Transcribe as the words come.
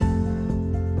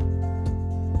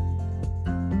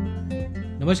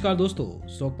नमस्कार दोस्तों,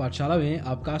 स्टॉक पाठशाला में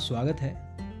आपका स्वागत है।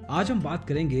 आज हम बात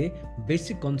करेंगे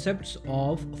basic concepts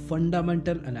of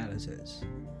fundamental analysis.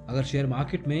 अगर शेयर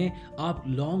मार्केट में आप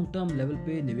लॉन्ग टर्म लेवल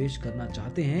पे निवेश करना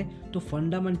चाहते हैं तो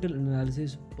फंडामेंटल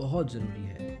एनालिसिस बहुत जरूरी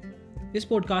है। इस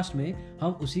पॉडकास्ट में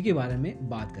हम उसी के बारे में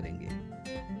बात करेंगे।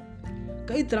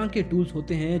 कई तरह के टूल्स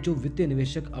होते हैं जो वित्तीय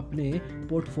निवेशक अपने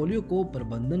पोर्टफोलियो को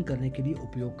प्रबंधन करने के लिए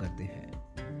उपयोग करते हैं।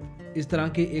 इस तरह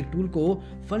के एक टूल को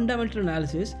फंडामेंटल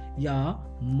एनालिसिस या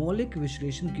मौलिक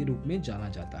विश्लेषण के रूप में जाना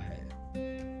जाता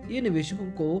है। ये निवेशकों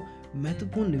को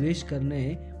महत्वपूर्ण निवेश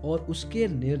करने और उसके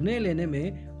निर्णय लेने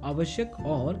में आवश्यक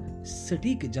और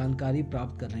सटीक जानकारी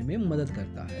प्राप्त करने में मदद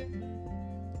करता है।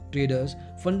 ट्रेडर्स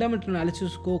फंडामेंटल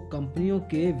एनालिसिस को कंपनियों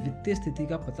के वित्तीय स्थिति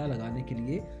का पता लगाने के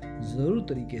लिए जरूर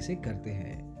तरीके से करते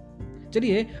हैं।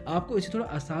 चलिए आपको इसे थोड़ा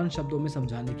आसान शब्दों में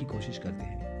समझाने की कोशिश करते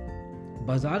हैं।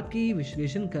 बाजार की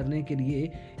विश्लेषण करने के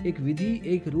लिए एक विधि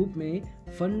एक रूप में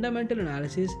फंडामेंटल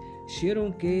एनालिसिस शेयरों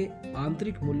के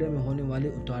आंतरिक मूल्य में होने वाले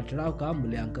उतार चढ़ाव का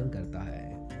मूल्यांकन करता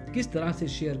है। किस तरह से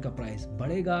शेयर का प्राइस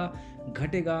बढ़ेगा,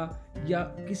 घटेगा या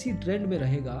किसी ट्रेंड में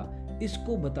रहेगा,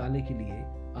 इसको बताने के लिए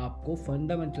आपको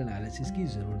फंडामेंटल एनालिसिस की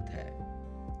जरूरत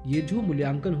है। ये जो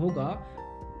मूल्यांकन होगा,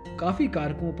 काफी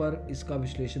कारकों पर इसका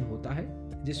विश्लेषण होता है,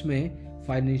 जिसमें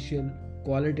financial,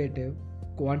 qualitative,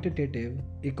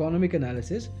 quantitative, economic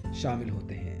analysis शामिल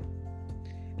होते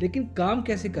हैं। लेकिन काम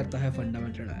कैसे करता है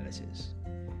फंडामेंटल एनालिसिस?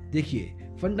 देखिए,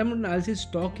 फंडामेंटल एनालिसिस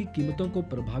स्टॉक की कीमतों को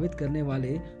प्रभावित करने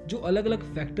वाले जो अलग अलग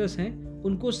फैक्टर्स हैं,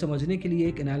 उनको समझने के लिए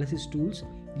एक एनालिसिस टूल्स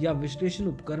या विश्लेषण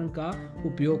उपकरण का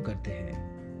उपयोग करते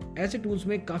हैं। ऐसे टूल्स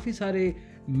में काफी सारे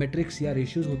मैट्रिक्स या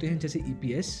रेशियोज होते हैं, जैसे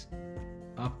ईपीएस,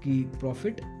 आपकी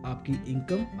प्रॉफिट, आपकी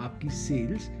इनकम, आपकी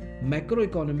सेल्स, मैक्रो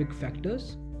इकोनॉमिक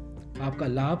फैक्टर्स, आपका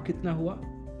लाभ कितना हुआ,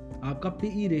 आपका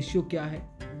पीई रेशियो क्या है,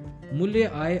 मूल्य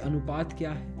आय अनुपात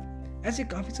क्या है। ऐसे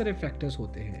काफी सारे फैक्टर्स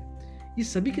होते हैं। ये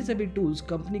सभी के सभी टूल्स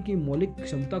कंपनी की मौलिक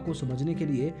क्षमता को समझने के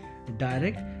लिए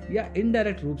डायरेक्ट या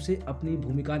इनडायरेक्ट रूप से अपनी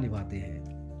भूमिका निभाते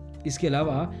हैं। इसके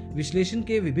अलावा विश्लेषण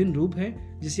के विभिन्न रूप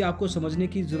हैं जिसे आपको समझने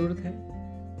की जरूरत है।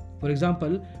 फॉर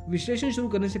एग्जाम्पल, विश्लेषण शुरू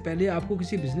करने से पहले आपको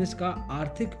किसी बिजनेस का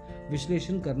आर्थिक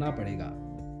विश्लेषण करना पड़ेगा।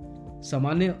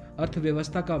 सामान्य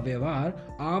अर्थव्यवस्था का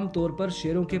व्यवहार आमतौर पर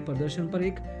शेयरों के प्रदर्शन पर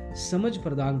एक समझ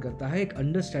प्रदान करता है, एक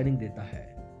अंडरस्टैंडिंग देता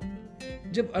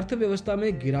है। जब अर्थव्यवस्था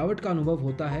में गिरावट का अनुभव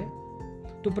होता है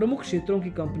तो प्रमुख क्षेत्रों की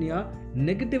कंपनियां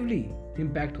नेगेटिवली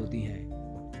इंपैक्ट होती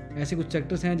हैं। ऐसे कुछ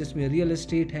सेक्टर्स हैं जिसमें रियल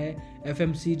एस्टेट है,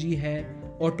 एफएमसीजी है,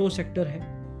 ऑटो सेक्टर है।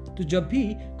 तो जब भी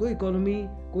कोई इकोनॉमी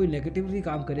कोई नेगेटिवली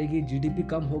काम करेगी, जीडीपी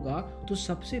कम होगा, तो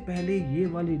सबसे पहले ये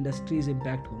वाली इंडस्ट्रीज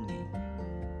इंपैक्ट होंगी।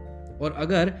 और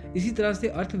अगर इसी तरह से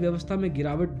अर्थव्यवस्था में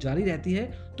गिरावट जारी रहती है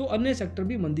तो अन्य सेक्टर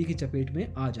भी मंदी की चपेट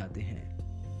में आ जाते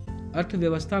हैं।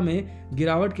 अर्थव्यवस्था में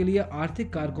गिरावट के लिए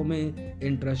आर्थिक कारकों में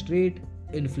इंटरेस्ट रेट,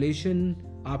 इन्फ्लेशन,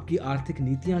 आपकी आर्थिक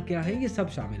नीतियां क्या है, ये सब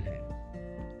शामिल है।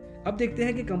 अब देखते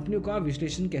हैं कि कंपनियों का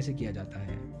विश्लेषण कैसे किया जाता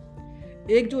है।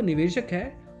 एक जो निवेशक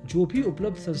है, जो भी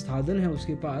उपलब्ध संसाधन है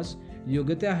उसके पास,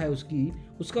 योग्यता है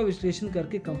उसका विश्लेषण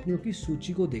करके कंपनियों की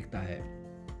सूची को देखता है।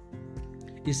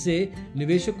 इससे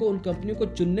निवेशक को उन कंपनियों को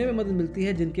चुनने में मदद मिलती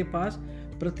है जिनके पास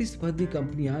प्रतिस्पर्धी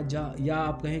कंपनियां या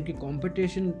आप कहें कि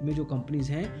कंपटीशन में जो कंपनीज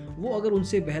हैं वो अगर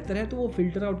उनसे बेहतर है तो वो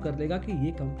फिल्टर आउट कर देगा कि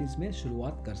ये कंपनीज में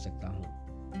शुरुआत कर सकता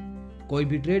हूं। कोई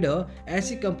भी ट्रेडर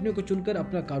ऐसी कंपनियों को चुनकर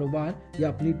अपना कारोबार या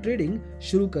अपनी ट्रेडिंग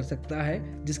शुरू कर सकता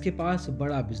है जिसके पास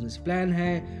बड़ा बिजनेस प्लान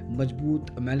है,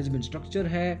 मजबूत मैनेजमेंट स्ट्रक्चर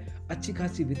है, अच्छी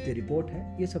खासी वित्तीय रिपोर्ट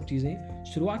है। ये सब चीजें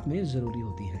शुरुआत में जरूरी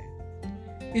होती है।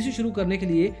 इसे शुरू करने के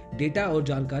लिए डेटा और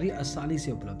जानकारी आसानी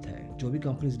से उपलब्ध है। जो भी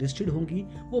कंपनीज लिस्टेड होंगी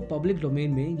वो पब्लिक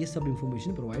डोमेन में ये सब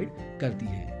इंफॉर्मेशन प्रोवाइड करती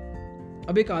हैं।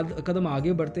 अब एक कदम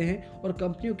आगे बढ़ते हैं और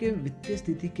कंपनियों के वित्तीय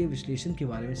स्थिति के विश्लेषण के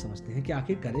बारे में समझते हैं कि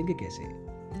आखिर करेंगे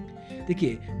कैसे।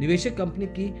 देखिए, निवेशक कंपनी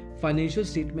की फाइनेंशियल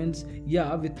स्टेटमेंट्स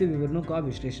या वित्तीय विवरणों का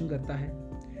विश्लेषण करता है,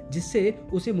 जिससे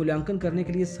उसे मूल्यांकन करने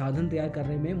के लिए साधन तैयार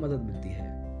करने में मदद मिलती है।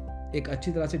 एक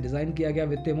अच्छी तरह से डिजाइन किया गया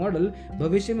वित्तीय मॉडल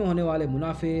भविष्य में होने वाले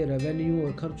मुनाफे, रेवेन्यू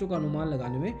और खर्चों का अनुमान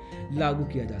लगाने में लागू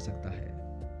किया जा सकता है।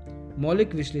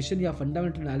 मौलिक विश्लेषण या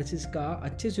फंडामेंटल एनालिसिस का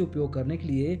अच्छे से उपयोग करने के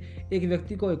लिए एक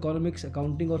व्यक्ति को इकोनॉमिक्स,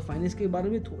 अकाउंटिंग और फाइनेंस के बारे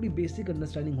में थोड़ी बेसिक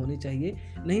अंडरस्टैंडिंग होनी चाहिए,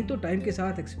 नहीं तो टाइम के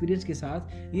साथ, एक्सपीरियंस के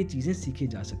साथ ये चीजें सीखी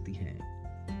जा सकती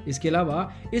हैं। इसके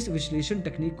अलावा इस विश्लेषण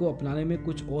टेक्निक को अपनाने में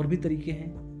कुछ और भी तरीके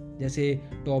हैं, जैसे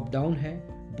टॉप डाउन है,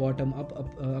 बॉटम अप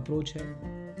अप्रोच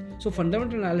है। सो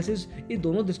फंडामेंटल एनालिसिस इन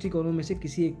दोनों दृष्टिकोणों में से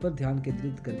किसी एक पर ध्यान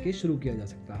केंद्रित करके शुरू किया जा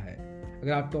सकता है।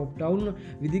 अगर आप टॉप डाउन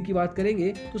विधि की बात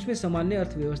करेंगे तो उसमें सामान्य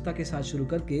अर्थव्यवस्था के साथ शुरू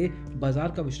करके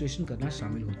बाजार का विश्लेषण करना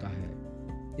शामिल होता है।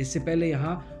 इससे पहले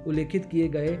यहाँ उल्लेखित किए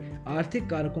गए आर्थिक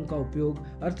कारकों का उपयोग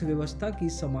अर्थव्यवस्था की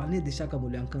सामान्य दिशा का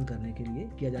मूल्यांकन करने के लिए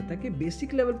किया जाता है कि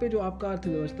बेसिक लेवल पे जो आपका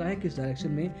अर्थव्यवस्था है किस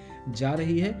डायरेक्शन में जा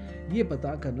रही है, ये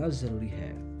पता करना जरूरी है।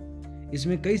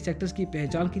 इसमें कई सेक्टर्स की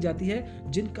पहचान की जाती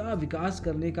है जिनका विकास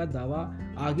करने का दावा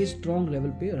आगे स्ट्रॉन्ग लेवल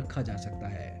पे रखा जा सकता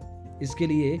है। इसके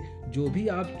लिए जो भी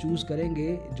आप चूज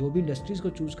करेंगे, जो भी इंडस्ट्रीज को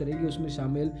चूज करेंगे, उसमें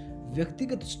शामिल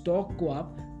व्यक्तिगत स्टॉक को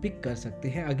आप पिक कर सकते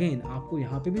हैं। अगेन आपको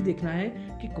यहाँ पे भी देखना है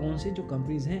कि कौन से जो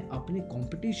कंपनीज हैं अपने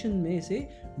कंपटीशन में से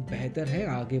बेहतर है,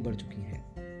 आगे बढ़ चुकी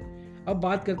हैं। अब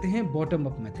बात करते हैं बॉटम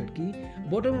अप मेथड की।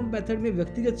 बॉटम अप मेथड में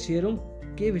व्यक्तिगत शेयरों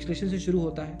के विश्लेषण से शुरू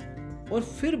होता है और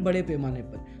फिर बड़े पैमाने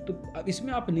पर, तो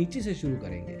इसमें आप नीचे से शुरू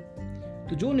करेंगे।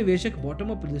 तो जो निवेशक बॉटम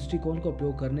अप दृष्टिकोण का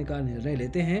उपयोग करने का निर्णय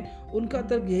लेते हैं, उनका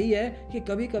तर्क यही है कि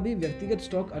कभी कभी व्यक्तिगत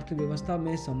स्टॉक अर्थव्यवस्था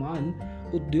में समान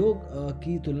उद्योग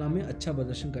की तुलना में अच्छा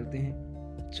प्रदर्शन करते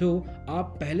हैं। सो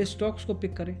आप पहले स्टॉक्स को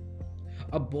पिक करें।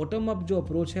 अब बॉटम अप जो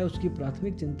अप्रोच है उसकी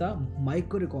प्राथमिक चिंता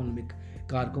माइक्रो इकोनॉमिक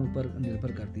कारकों पर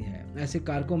निर्भर करती है। ऐसे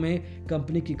कारकों में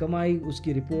कंपनी की कमाई,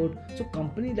 उसकी रिपोर्ट, तो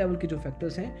कंपनी लेवल के जो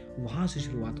फैक्टर्स हैं वहां से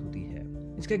शुरुआत होती है।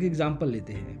 इसका एक एग्जांपल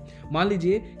लेते हैं। मान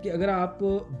लीजिए कि अगर आप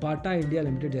बाटा इंडिया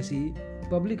लिमिटेड जैसी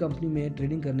पब्लिक कंपनी में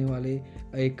ट्रेडिंग करने वाले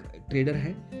एक ट्रेडर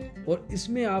हैं और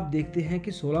इसमें आप देखते हैं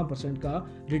कि 16%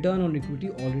 का रिटर्न ऑन इक्विटी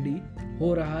ऑलरेडी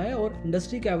हो रहा है और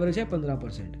इंडस्ट्री का एवरेज है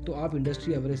 15%, तो आप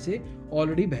इंडस्ट्री एवरेज से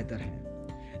ऑलरेडी बेहतर हैं।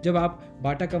 जब आप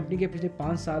बाटा कंपनी के पिछले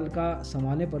 5 साल का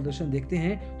सामान्य प्रदर्शन देखते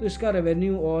हैं तो इसका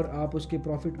रेवेन्यू और आप उसके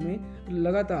प्रॉफिट में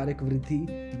लगातार एक वृद्धि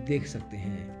देख सकते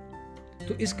हैं।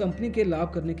 तो इस कंपनी के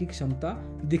लाभ करने की क्षमता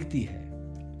दिखती है।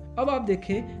 अब आप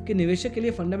देखें कि निवेशक के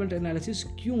लिए फंडामेंटल एनालिसिस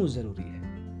क्यों जरूरी है।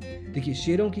 देखिए,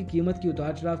 शेयरों की कीमत की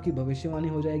उतार चढ़ाव की भविष्यवाणी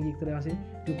हो जाएगी एक तरह से,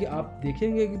 क्योंकि आप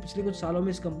देखेंगे कि पिछले कुछ सालों में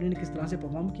इस कंपनी ने किस तरह से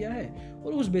परफॉर्म किया है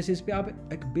और उस बेसिस पे आप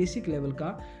एक बेसिक लेवल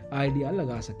का आइडिया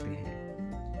लगा सकते हैं।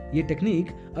 ये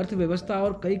टेक्निक अर्थव्यवस्था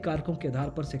और कई कारकों के आधार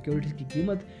पर सिक्योरिटीज की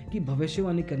कीमत की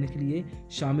भविष्यवाणी करने के लिए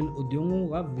शामिल उद्योगों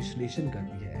का विश्लेषण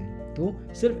करती है। तो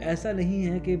सिर्फ ऐसा नहीं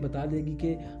है कि बता देगी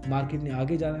कि मार्केट ने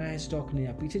आगे जाना है, स्टॉक ने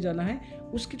या पीछे जाना है।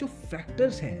 उसके जो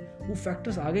फैक्टर्स हैं वो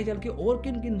फैक्टर्स आगे चल के और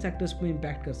किन किन सेक्टर्स पे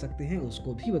इम्पैक्ट कर सकते हैं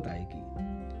उसको भी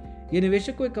बताएगी। ये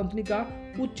निवेशक को एक कंपनी का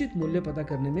उचित मूल्य पता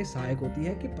करने में सहायक होती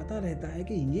है कि पता रहता है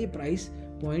कि ये प्राइस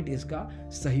पॉइंट इसका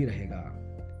सही रहेगा।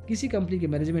 किसी कंपनी के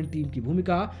मैनेजमेंट टीम की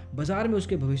भूमिका बाजार में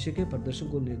उसके भविष्य के प्रदर्शन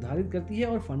को निर्धारित करती है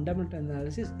और फंडामेंटल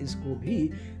एनालिसिस इसको भी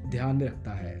ध्यान में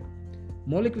रखता है।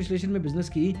 मौलिक विश्लेषण में बिजनेस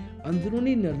की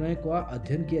अंदरूनी निर्णय का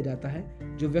अध्ययन किया जाता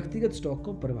है जो व्यक्तिगत स्टॉक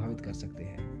को प्रभावित कर सकते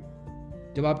हैं।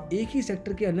 जब आप एक ही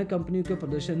सेक्टर के अन्य कंपनियों के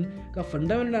प्रदर्शन का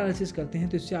फंडामेंटल एनालिसिस करते हैं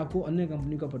तो इससे आपको अन्य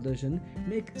कंपनियों का प्रदर्शन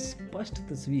में एक स्पष्ट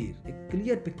तस्वीर, एक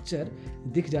क्लियर पिक्चर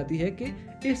दिख जाती है कि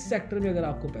इस सेक्टर में अगर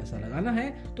आपको पैसा लगाना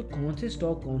है तो कौन से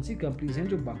स्टॉक, कौन सी कंपनीज हैं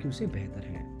जो बाकियों से बेहतर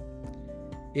हैं।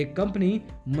 एक कंपनी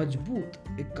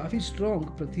मजबूत, एक काफी स्ट्रॉन्ग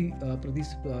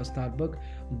प्रतिस्पर्धात्मक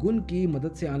गुण की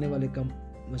मदद से आने वाले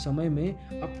समय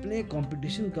में अपने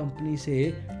कंपटीशन कंपनी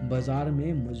से बाजार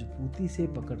में मजबूती से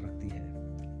पकड़ रखती है।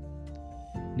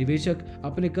 निवेशक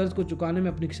अपने कर्ज को चुकाने में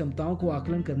अपनी क्षमताओं को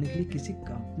आकलन करने के लिए किसी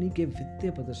कंपनी के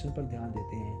वित्तीय प्रदर्शन पर ध्यान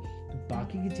देते हैं। तो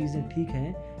बाकी की चीजें ठीक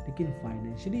हैं, लेकिन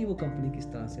फाइनेंशियली वो कंपनी किस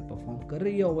तरह से परफॉर्म कर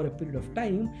रही है over a period of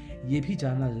time, ये भी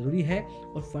जानना जरूरी है।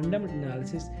 और फंडामेंटल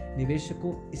एनालिसिस निवेशक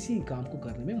को इसी काम को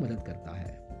करने में मदद करता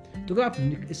है। तो अगर आप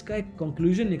इसका एक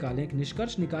कंक्लूजन निकालें, एक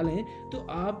निष्कर्ष निकालें, तो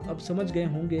आप अब समझ गए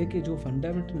होंगे कि जो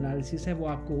फंडामेंटल एनालिसिस है वो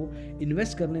आपको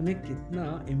इन्वेस्ट करने में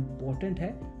कितना इम्पोर्टेंट है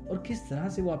और किस तरह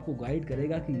से वो आपको गाइड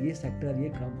करेगा कि ये सेक्टर, ये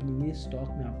कंपनी, ये स्टॉक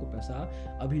में आपको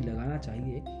पैसा अभी लगाना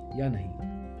चाहिए या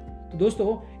नहीं। तो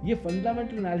दोस्तों, ये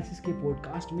फंडामेंटल एनालिसिस के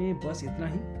पॉडकास्ट में बस इतना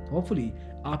ही। होपफुली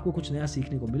आपको कुछ नया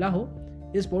सीखने को मिला हो।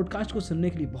 इस पॉडकास्ट को सुनने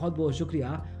के लिए बहुत बहुत शुक्रिया।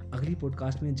 अगली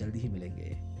पॉडकास्ट में जल्दी ही मिलेंगे।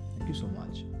 Thank you so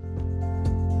much.